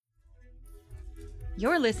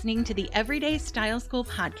You're listening to the Everyday Style School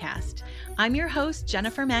podcast. I'm your host,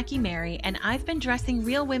 Jennifer Mackey Mary, and I've been dressing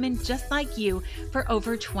real women just like you for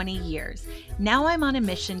over 20 years. Now I'm on a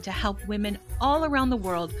mission to help women all around the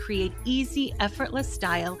world create easy, effortless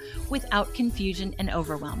style without confusion and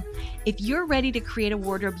overwhelm. If you're ready to create a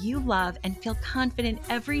wardrobe you love and feel confident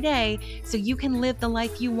every day so you can live the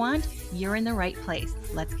life you want, you're in the right place.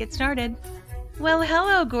 Let's get started. Well,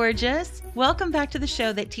 hello, gorgeous. Welcome back to the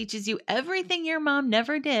show that teaches you everything your mom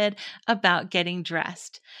never did about getting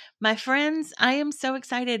dressed. My friends, I am so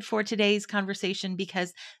excited for today's conversation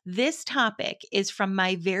because this topic is from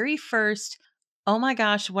my very first, oh my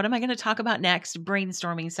gosh, what am I going to talk about next?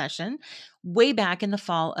 Brainstorming session way back in the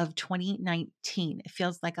fall of 2019. It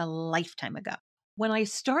feels like a lifetime ago. When I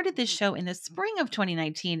started this show in the spring of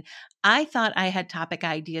 2019, I thought I had topic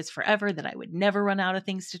ideas forever, that I would never run out of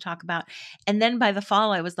things to talk about. And then by the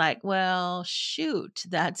fall, I was like, well, shoot,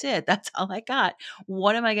 that's it. That's all I got.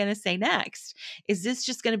 What am I going to say next? Is this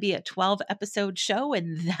just going to be a 12 episode show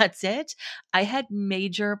and that's it? I had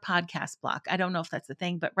major podcast block. I don't know if that's a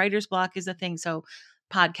thing, but writer's block is a thing. So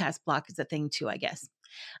podcast block is a thing too, I guess.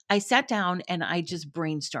 I sat down and I just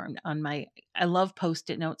brainstormed on I love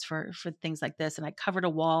Post-it notes for things like this. And I covered a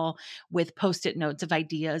wall with Post-it notes of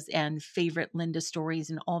ideas and favorite Linda stories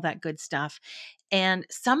and all that good stuff. And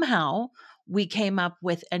somehow we came up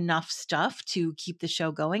with enough stuff to keep the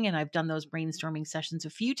show going. And I've done those brainstorming sessions a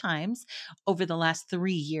few times over the last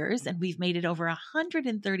 3 years. And we've made it over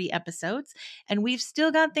 130 episodes. And we've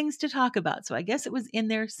still got things to talk about. So I guess it was in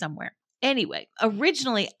there somewhere. Anyway,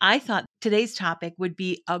 originally, I thought today's topic would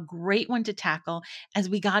be a great one to tackle as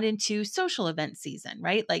we got into social event season,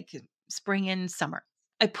 right? Like spring and summer.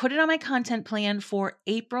 I put it on my content plan for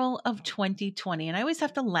April of 2020. And I always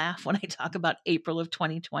have to laugh when I talk about April of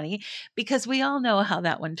 2020 because we all know how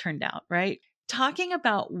that one turned out, right? Talking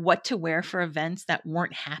about what to wear for events that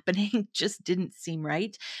weren't happening just didn't seem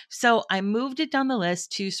right. So I moved it down the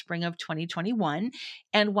list to spring of 2021.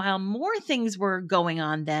 And while more things were going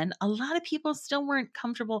on then, a lot of people still weren't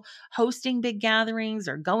comfortable hosting big gatherings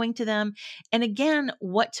or going to them. And again,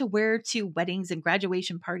 what to wear to weddings and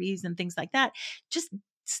graduation parties and things like that just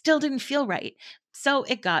still didn't feel right. So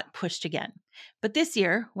it got pushed again. But this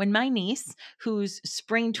year, when my niece, whose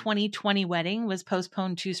spring 2020 wedding was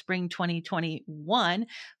postponed to spring 2021,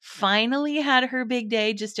 finally had her big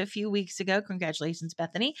day just a few weeks ago, congratulations,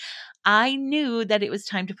 Bethany, I knew that it was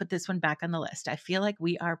time to put this one back on the list. I feel like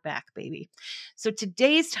we are back, baby. So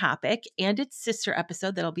today's topic and its sister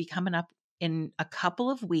episode that'll be coming up in a couple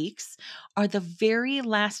of weeks are the very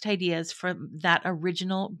last ideas from that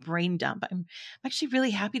original brain dump. I'm actually really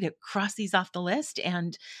happy to cross these off the list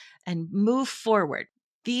and move forward.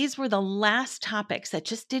 These were the last topics that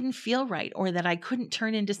just didn't feel right or that I couldn't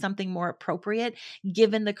turn into something more appropriate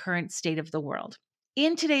given the current state of the world.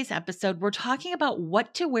 In today's episode, we're talking about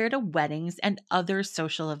what to wear to weddings and other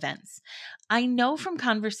social events. I know from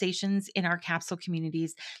conversations in our capsule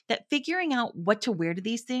communities that figuring out what to wear to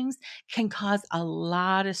these things can cause a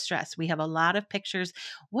lot of stress. We have a lot of pictures.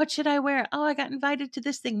 What should I wear? Oh, I got invited to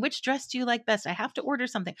this thing. Which dress do you like best? I have to order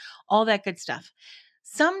something. All that good stuff.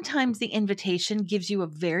 Sometimes the invitation gives you a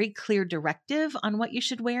very clear directive on what you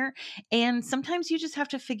should wear, and sometimes you just have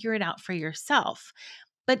to figure it out for yourself.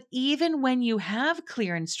 But even when you have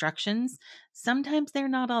clear instructions, sometimes they're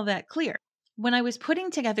not all that clear. When I was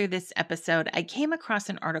putting together this episode, I came across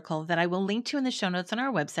an article that I will link to in the show notes on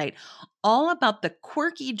our website, all about the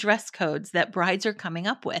quirky dress codes that brides are coming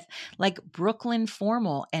up with, like Brooklyn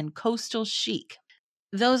formal and coastal chic.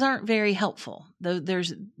 Those aren't very helpful.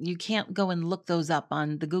 You can't go and look those up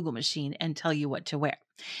on the Google machine and tell you what to wear.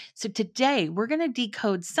 So today we're going to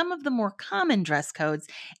decode some of the more common dress codes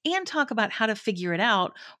and talk about how to figure it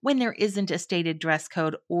out when there isn't a stated dress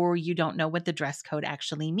code or you don't know what the dress code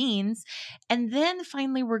actually means. And then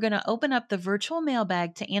finally, we're going to open up the virtual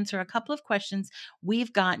mailbag to answer a couple of questions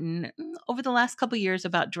we've gotten over the last couple of years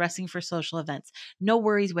about dressing for social events. No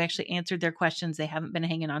worries, we actually answered their questions. They haven't been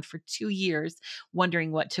hanging on for 2 years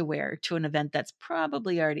wondering what to wear to an event that's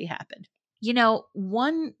probably already happened. You know,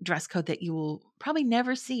 one dress code that you will probably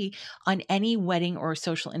never see on any wedding or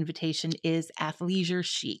social invitation is athleisure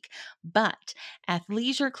chic. But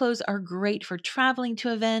athleisure clothes are great for traveling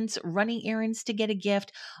to events, running errands to get a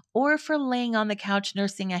gift, or for laying on the couch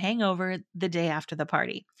nursing a hangover the day after the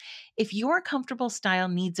party. If your comfortable style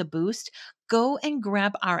needs a boost, go and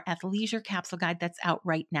grab our athleisure capsule guide that's out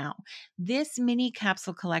right now. This mini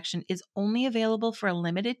capsule collection is only available for a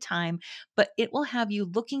limited time, but it will have you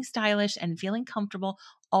looking stylish and feeling comfortable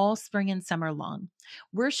all spring and summer long.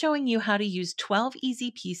 We're showing you how to use 12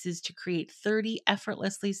 easy pieces to create 30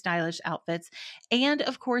 effortlessly stylish outfits. And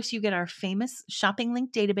of course, you get our famous shopping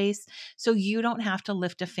link database so you don't have to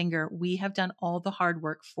lift a finger. We have done all the hard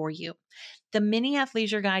work for you. The mini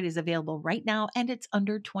athleisure guide is available right now and it's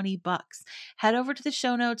under 20 bucks. Head over to the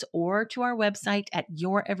show notes or to our website at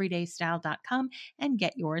youreverydaystyle.com and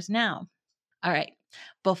get yours now. All right.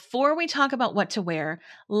 Before we talk about what to wear,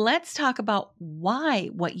 let's talk about why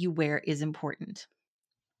what you wear is important.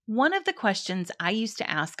 One of the questions I used to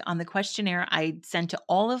ask on the questionnaire I sent to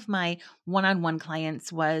all of my one-on-one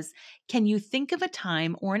clients was, can you think of a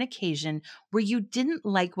time or an occasion where you didn't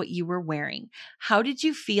like what you were wearing? How did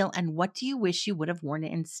you feel and what do you wish you would have worn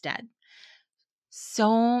instead?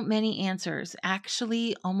 So many answers,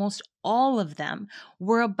 actually, almost all of them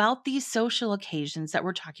were about these social occasions that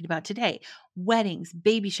we're talking about today: weddings,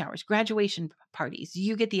 baby showers, graduation parties.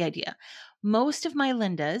 You get the idea. Most of my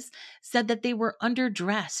Lindas said that they were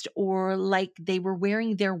underdressed or like they were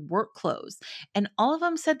wearing their work clothes. And all of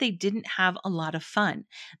them said they didn't have a lot of fun.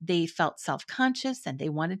 They felt self conscious and they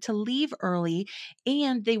wanted to leave early.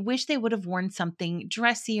 And they wish they would have worn something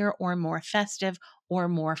dressier or more festive or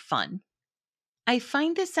more fun. I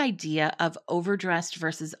find this idea of overdressed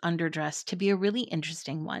versus underdressed to be a really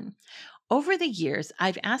interesting one. Over the years,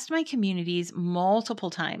 I've asked my communities multiple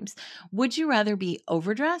times, would you rather be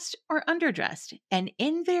overdressed or underdressed? And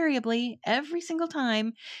invariably, every single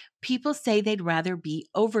time, people say they'd rather be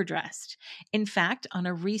overdressed. In fact, on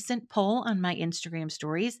a recent poll on my Instagram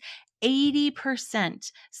stories,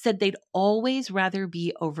 80% said they'd always rather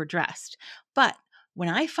be overdressed. But when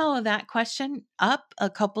I follow that question up a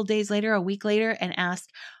couple days later, a week later, and ask,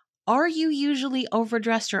 are you usually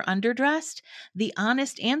overdressed or underdressed? The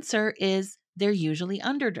honest answer is they're usually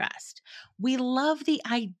underdressed. We love the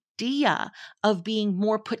idea of being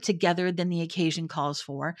more put together than the occasion calls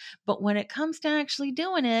for, but when it comes to actually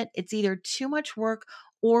doing it, it's either too much work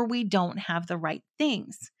or we don't have the right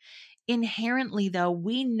things. Inherently, though,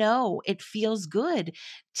 we know it feels good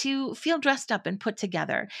to feel dressed up and put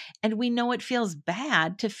together. And we know it feels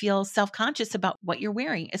bad to feel self conscious about what you're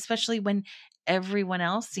wearing, especially when everyone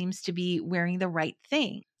else seems to be wearing the right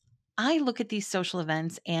thing. I look at these social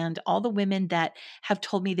events and all the women that have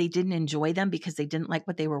told me they didn't enjoy them because they didn't like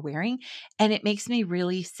what they were wearing, and it makes me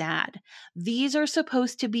really sad. These are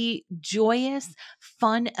supposed to be joyous,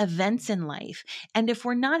 fun events in life. And if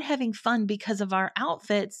we're not having fun because of our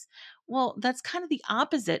outfits, well, that's kind of the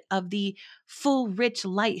opposite of the full, rich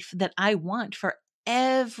life that I want for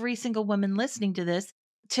every single woman listening to this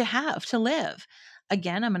to have, to live.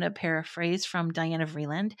 Again, I'm going to paraphrase from Diana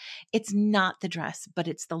Vreeland. It's not the dress, but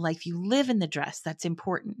it's the life you live in the dress that's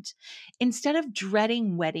important. Instead of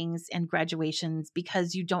dreading weddings and graduations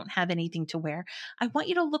because you don't have anything to wear, I want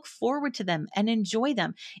you to look forward to them and enjoy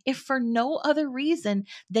them. If for no other reason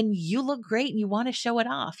than you look great and you want to show it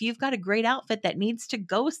off, you've got a great outfit that needs to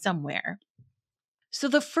go somewhere. So,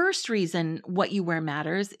 the first reason what you wear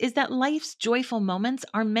matters is that life's joyful moments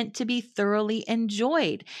are meant to be thoroughly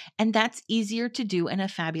enjoyed, and that's easier to do in a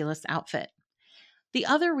fabulous outfit. The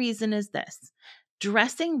other reason is this: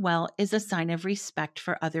 dressing well is a sign of respect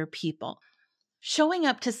for other people. Showing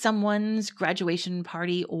up to someone's graduation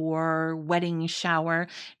party or wedding shower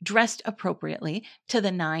dressed appropriately to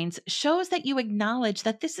the nines shows that you acknowledge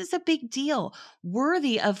that this is a big deal,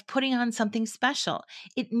 worthy of putting on something special.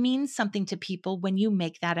 It means something to people when you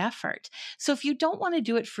make that effort. So if you don't want to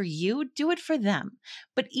do it for you, do it for them.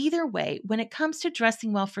 But either way, when it comes to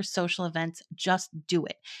dressing well for social events, just do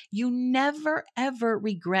it. You never, ever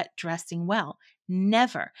regret dressing well.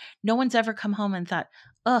 Never. No one's ever come home and thought,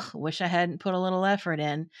 ugh, wish I hadn't put a little effort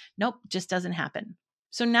in. Nope, just doesn't happen.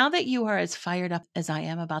 So now that you are as fired up as I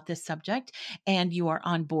am about this subject and you are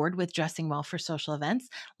on board with dressing well for social events,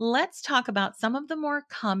 let's talk about some of the more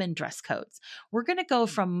common dress codes. We're going to go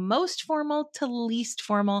from most formal to least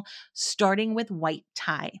formal, starting with white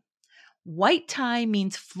tie. White tie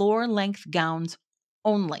means floor-length gowns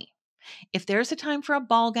only. If there's a time for a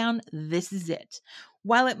ball gown, this is it.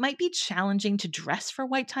 While it might be challenging to dress for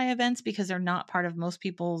white tie events because they're not part of most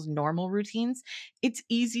people's normal routines, it's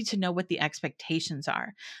easy to know what the expectations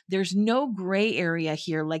are. There's no gray area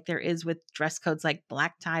here like there is with dress codes like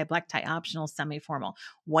black tie optional, semi-formal.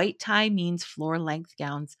 White tie means floor-length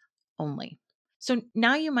gowns only. So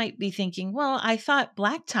now you might be thinking, well, I thought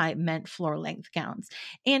black tie meant floor length gowns.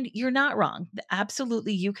 And you're not wrong.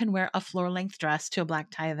 Absolutely, you can wear a floor length dress to a black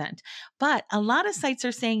tie event. But a lot of sites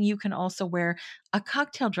are saying you can also wear a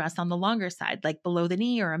cocktail dress on the longer side, like below the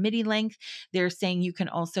knee or a midi length. They're saying you can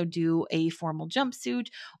also do a formal jumpsuit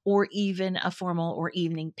or even a formal or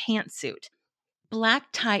evening pantsuit. Black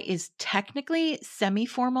tie is technically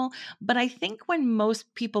semi-formal, but I think when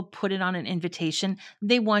most people put it on an invitation,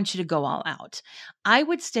 they want you to go all out. I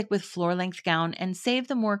would stick with floor-length gown and save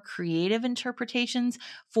the more creative interpretations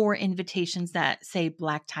for invitations that say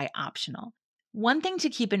black tie optional. One thing to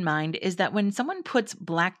keep in mind is that when someone puts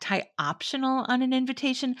black tie optional on an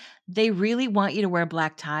invitation, they really want you to wear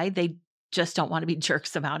black tie. They just don't want to be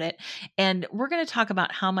jerks about it. And we're going to talk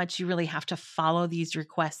about how much you really have to follow these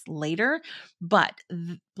requests later. But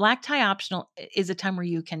black tie optional is a time where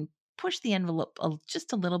you can push the envelope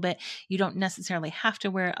just a little bit. You don't necessarily have to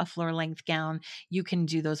wear a floor length gown. You can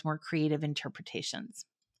do those more creative interpretations.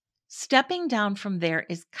 Stepping down from there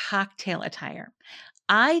is cocktail attire.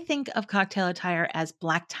 I think of cocktail attire as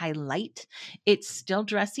black tie light. It's still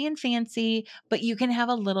dressy and fancy, but you can have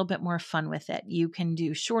a little bit more fun with it. You can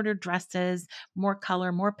do shorter dresses, more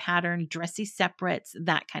color, more pattern, dressy separates,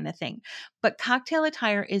 that kind of thing. But cocktail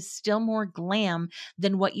attire is still more glam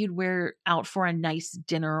than what you'd wear out for a nice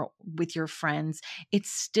dinner with your friends.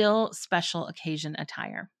 It's still special occasion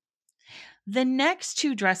attire. The next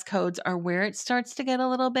two dress codes are where it starts to get a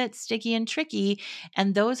little bit sticky and tricky,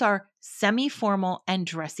 and those are semi-formal and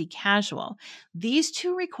dressy casual. These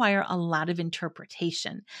two require a lot of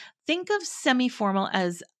interpretation. Think of semi-formal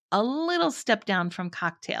as a little step down from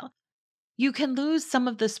cocktail. You can lose some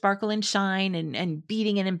of the sparkle and shine and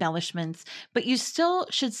beading and embellishments, but you still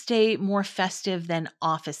should stay more festive than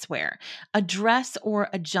office wear. A dress or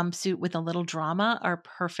a jumpsuit with a little drama are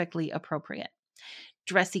perfectly appropriate.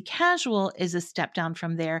 Dressy casual is a step down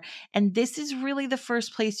from there. And this is really the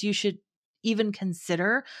first place you should even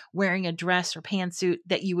consider wearing a dress or pantsuit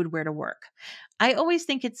that you would wear to work. I always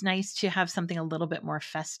think it's nice to have something a little bit more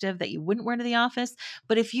festive that you wouldn't wear to the office.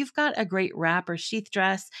 But if you've got a great wrap or sheath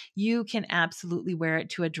dress, you can absolutely wear it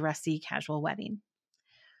to a dressy casual wedding.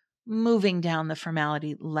 Moving down the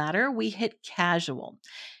formality ladder, we hit casual.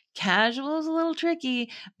 Casual is a little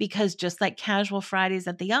tricky because just like casual Fridays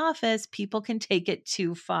at the office, people can take it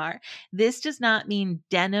too far. This does not mean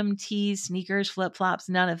denim tees, sneakers, flip-flops,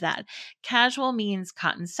 none of that. Casual means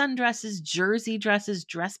cotton sundresses, jersey dresses,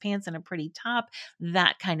 dress pants, and a pretty top,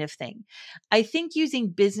 that kind of thing. I think using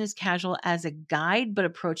business casual as a guide, but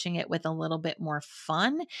approaching it with a little bit more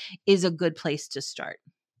fun is a good place to start.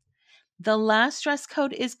 The last dress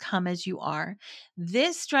code is come as you are.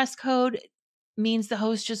 This dress code means the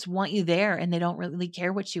hosts just want you there and they don't really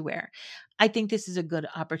care what you wear. I think this is a good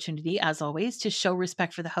opportunity, as always, to show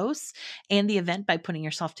respect for the hosts and the event by putting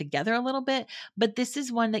yourself together a little bit. But this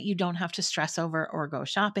is one that you don't have to stress over or go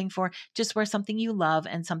shopping for. Just wear something you love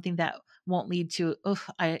and something that won't lead to, oh,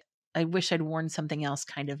 I wish I'd worn something else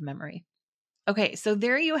kind of memory. Okay, so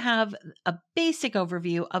there you have a basic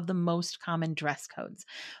overview of the most common dress codes.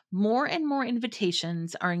 More and more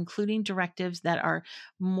invitations are including directives that are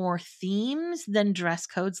more themes than dress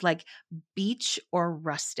codes like beach or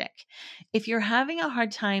rustic. If you're having a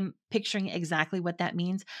hard time picturing exactly what that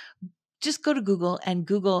means, just go to Google and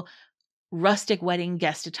Google rustic wedding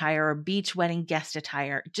guest attire or beach wedding guest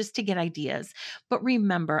attire just to get ideas. But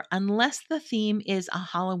remember, unless the theme is a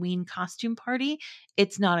Halloween costume party,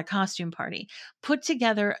 it's not a costume party. Put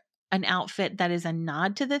together an outfit that is a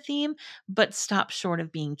nod to the theme, but stop short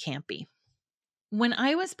of being campy. When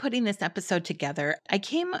I was putting this episode together, I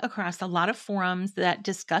came across a lot of forums that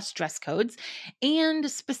discuss dress codes and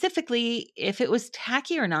specifically if it was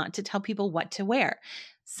tacky or not to tell people what to wear.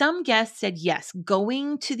 Some guests said, yes,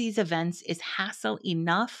 going to these events is hassle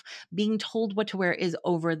enough. Being told what to wear is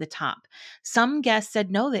over the top. Some guests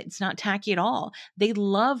said, no, that it's not tacky at all. They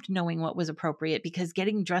loved knowing what was appropriate because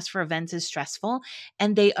getting dressed for events is stressful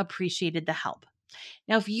and they appreciated the help.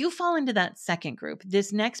 Now, if you fall into that second group,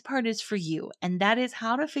 this next part is for you, and that is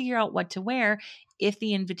how to figure out what to wear if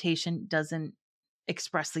the invitation doesn't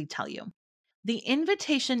expressly tell you. The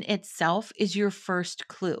invitation itself is your first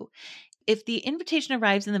clue. If the invitation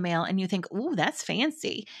arrives in the mail and you think, ooh, that's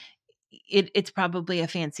fancy, it's probably a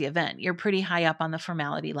fancy event. You're pretty high up on the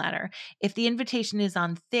formality ladder. If the invitation is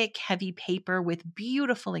on thick, heavy paper with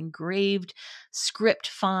beautiful engraved script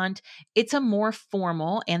font, it's a more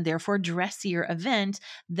formal and therefore dressier event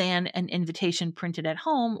than an invitation printed at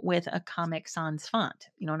home with a Comic Sans font.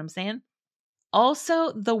 You know what I'm saying?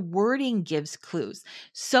 Also, the wording gives clues.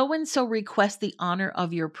 So and so request the honor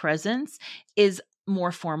of your presence is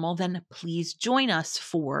more formal than please join us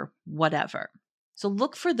for whatever. So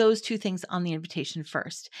look for those two things on the invitation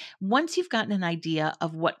first. Once you've gotten an idea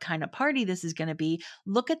of what kind of party this is going to be,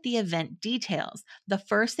 look at the event details. The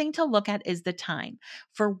first thing to look at is the time.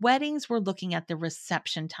 For weddings, we're looking at the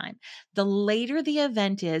reception time. The later the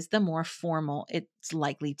event is, the more formal it it's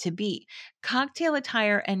likely to be. Cocktail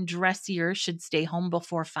attire and dressier should stay home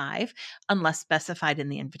before 5, unless specified in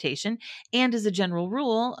the invitation. And as a general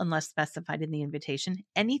rule, unless specified in the invitation,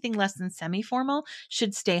 anything less than semi-formal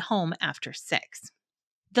should stay home after 6.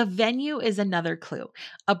 The venue is another clue.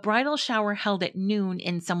 A bridal shower held at noon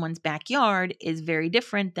in someone's backyard is very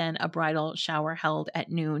different than a bridal shower held at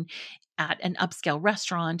noon at an upscale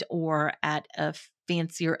restaurant or at a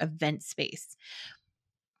fancier event space.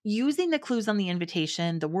 Using the clues on the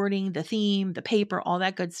invitation, the wording, the theme, the paper, all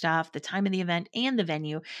that good stuff, the time of the event, and the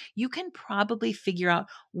venue, you can probably figure out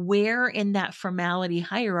where in that formality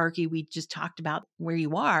hierarchy we just talked about where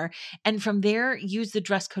you are. And from there, use the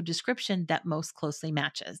dress code description that most closely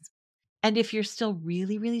matches. And if you're still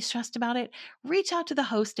really, really stressed about it, reach out to the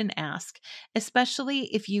host and ask, especially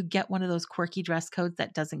if you get one of those quirky dress codes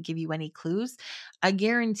that doesn't give you any clues. I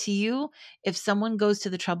guarantee you, if someone goes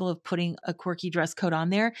to the trouble of putting a quirky dress code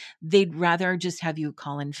on there, they'd rather just have you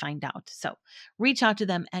call and find out. So reach out to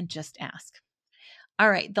them and just ask.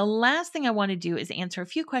 All right, the last thing I want to do is answer a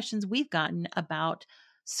few questions we've gotten about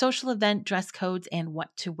social event dress codes and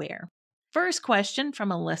what to wear. First question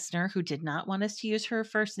from a listener who did not want us to use her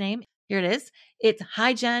first name. Here it is. It's,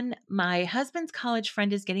 "Hi, Jen. My husband's college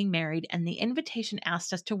friend is getting married, and the invitation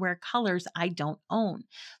asked us to wear colors I don't own.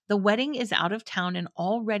 The wedding is out of town and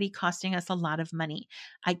already costing us a lot of money.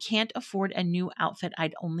 I can't afford a new outfit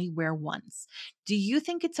I'd only wear once. Do you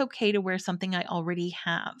think it's okay to wear something I already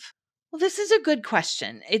have?" Well, this is a good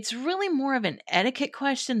question. It's really more of an etiquette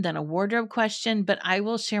question than a wardrobe question, but I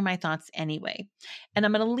will share my thoughts anyway. And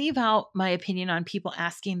I'm going to leave out my opinion on people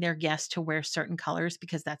asking their guests to wear certain colors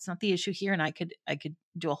because that's not the issue here, and I could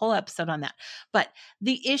do a whole episode on that. But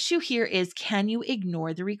the issue here is, can you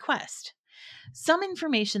ignore the request? Some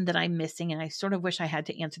information that I'm missing, and I sort of wish I had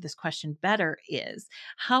to answer this question better, is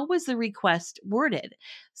how was the request worded?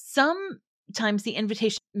 Sometimes the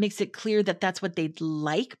invitation makes it clear that that's what they'd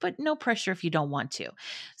like, but no pressure if you don't want to.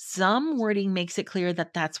 Some wording makes it clear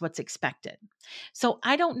that that's what's expected. So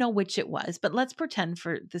I don't know which it was, but let's pretend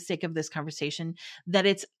for the sake of this conversation that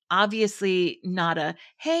it's obviously not a,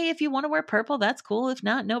 "Hey, if you want to wear purple, that's cool. If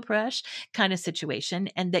not, no press" kind of situation,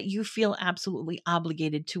 and that you feel absolutely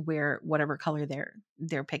obligated to wear whatever color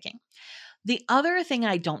they're picking. The other thing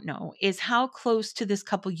I don't know is how close to this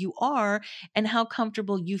couple you are and how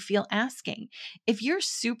comfortable you feel asking. If you're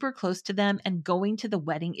super close to them and going to the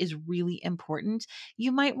wedding is really important,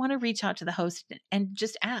 you might want to reach out to the host and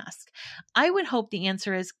just ask. I would hope the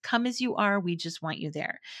answer is, "Come as you are, we just want you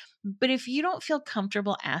there." But if you don't feel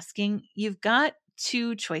comfortable asking, you've got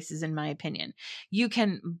two choices, in my opinion. You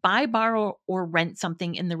can buy, borrow, or rent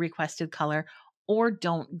something in the requested color, or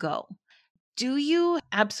don't go. Do you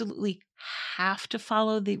absolutely have to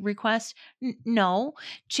follow the request? No.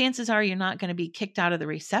 Chances are you're not going to be kicked out of the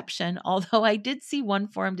reception. Although I did see one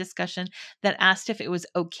forum discussion that asked if it was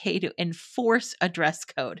okay to enforce a dress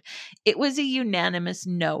code. It was a unanimous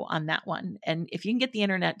no on that one. And if you can get the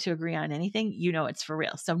internet to agree on anything, you know it's for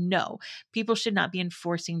real. So no, people should not be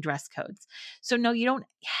enforcing dress codes. So no, you don't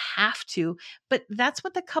have to, but that's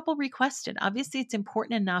what the couple requested. Obviously, it's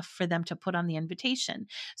important enough for them to put on the invitation.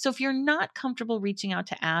 So if you're not comfortable reaching out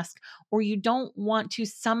to ask, or you don't want to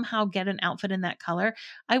somehow get an outfit in that color,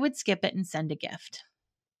 I would skip it and send a gift.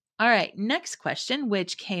 All right, next question,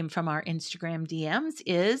 which came from our Instagram DMs,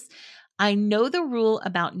 is, "I know the rule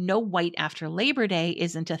about no white after Labor Day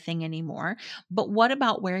isn't a thing anymore, but what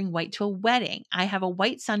about wearing white to a wedding? I have a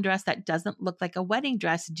white sundress that doesn't look like a wedding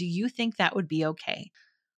dress. Do you think that would be okay?"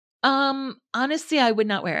 Honestly, I would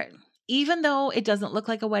not wear it. Even though it doesn't look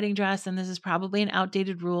like a wedding dress, and this is probably an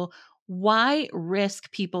outdated rule, why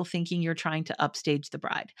risk people thinking you're trying to upstage the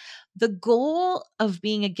bride? The goal of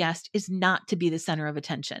being a guest is not to be the center of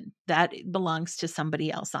attention. That belongs to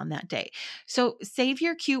somebody else on that day. So save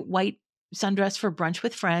your cute white sundress for brunch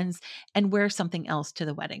with friends and wear something else to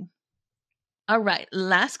the wedding. All right,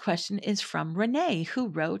 last question is from Renee, who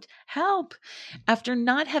wrote, "Help. After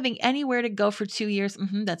not having anywhere to go for 2 years,"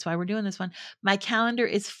 that's why we're doing this one, "my calendar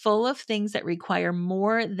is full of things that require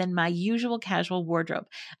more than my usual casual wardrobe.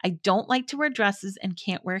 I don't like to wear dresses and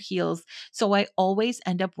can't wear heels, so I always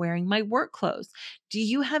end up wearing my work clothes. Do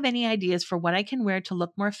you have any ideas for what I can wear to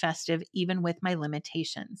look more festive, even with my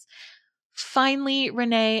limitations?" Finally,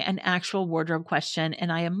 Renee, an actual wardrobe question,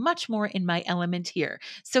 and I am much more in my element here.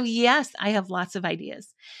 So, yes, I have lots of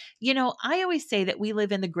ideas. I always say that we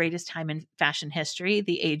live in the greatest time in fashion history,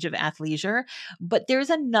 the age of athleisure, but there's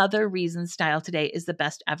another reason style today is the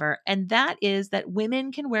best ever, and that is that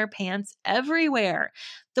women can wear pants everywhere.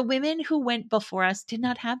 The women who went before us did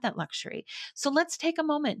not have that luxury. So, let's take a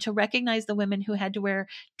moment to recognize the women who had to wear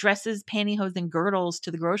dresses, pantyhose, and girdles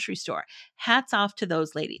to the grocery store. Hats off to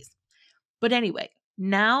those ladies. But anyway,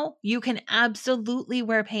 now you can absolutely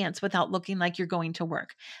wear pants without looking like you're going to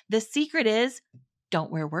work. The secret is don't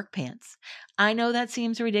wear work pants. I know that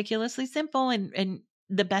seems ridiculously simple and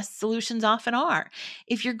the best solutions often are.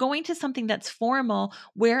 If you're going to something that's formal,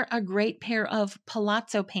 wear a great pair of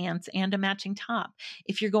palazzo pants and a matching top.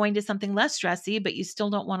 If you're going to something less dressy, but you still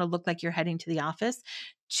don't want to look like you're heading to the office,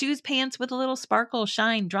 choose pants with a little sparkle,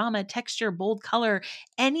 shine, drama, texture, bold color,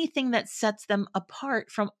 anything that sets them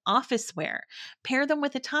apart from office wear. Pair them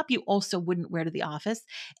with a top you also wouldn't wear to the office,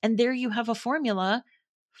 and there you have a formula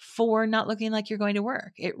for not looking like you're going to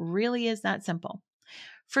work. It really is that simple.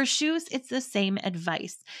 For shoes, it's the same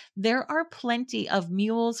advice. There are plenty of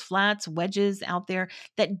mules, flats, wedges out there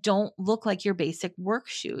that don't look like your basic work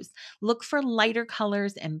shoes. Look for lighter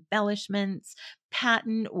colors, embellishments,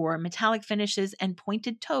 patent or metallic finishes, and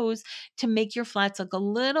pointed toes to make your flats look a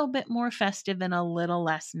little bit more festive and a little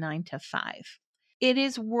less 9 to 5. It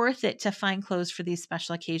is worth it to find clothes for these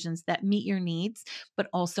special occasions that meet your needs, but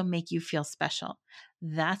also make you feel special.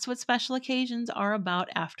 That's what special occasions are about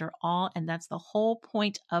after all, and that's the whole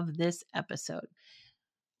point of this episode.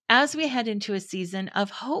 As we head into a season of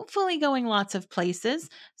hopefully going lots of places,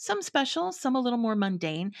 some special, some a little more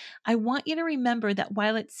mundane, I want you to remember that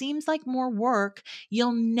while it seems like more work,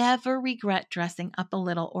 you'll never regret dressing up a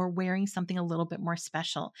little or wearing something a little bit more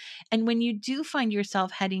special. And when you do find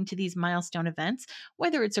yourself heading to these milestone events,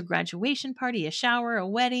 whether it's a graduation party, a shower, a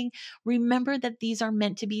wedding, remember that these are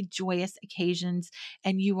meant to be joyous occasions,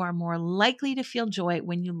 and you are more likely to feel joy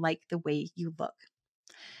when you like the way you look.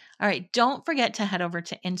 All right, don't forget to head over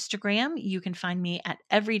to Instagram. You can find me at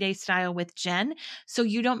Everyday Style with Jen, so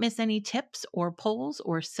you don't miss any tips or polls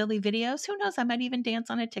or silly videos. Who knows, I might even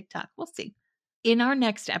dance on a TikTok. We'll see. In our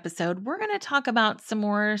next episode, we're going to talk about some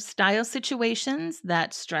more style situations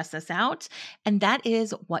that stress us out, and that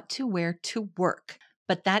is what to wear to work.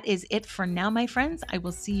 But that is it for now, my friends. I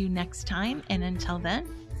will see you next time, and until then,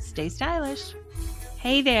 stay stylish.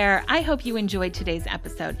 Hey there, I hope you enjoyed today's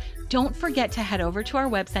episode. Don't forget to head over to our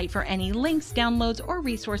website for any links, downloads, or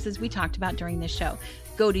resources we talked about during this show.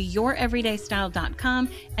 Go to youreverydaystyle.com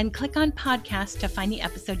and click on podcast to find the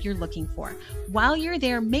episode you're looking for. While you're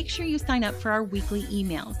there, make sure you sign up for our weekly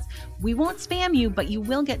emails. We won't spam you, but you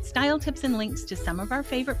will get style tips and links to some of our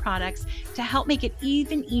favorite products to help make it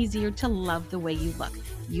even easier to love the way you look.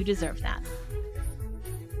 You deserve that.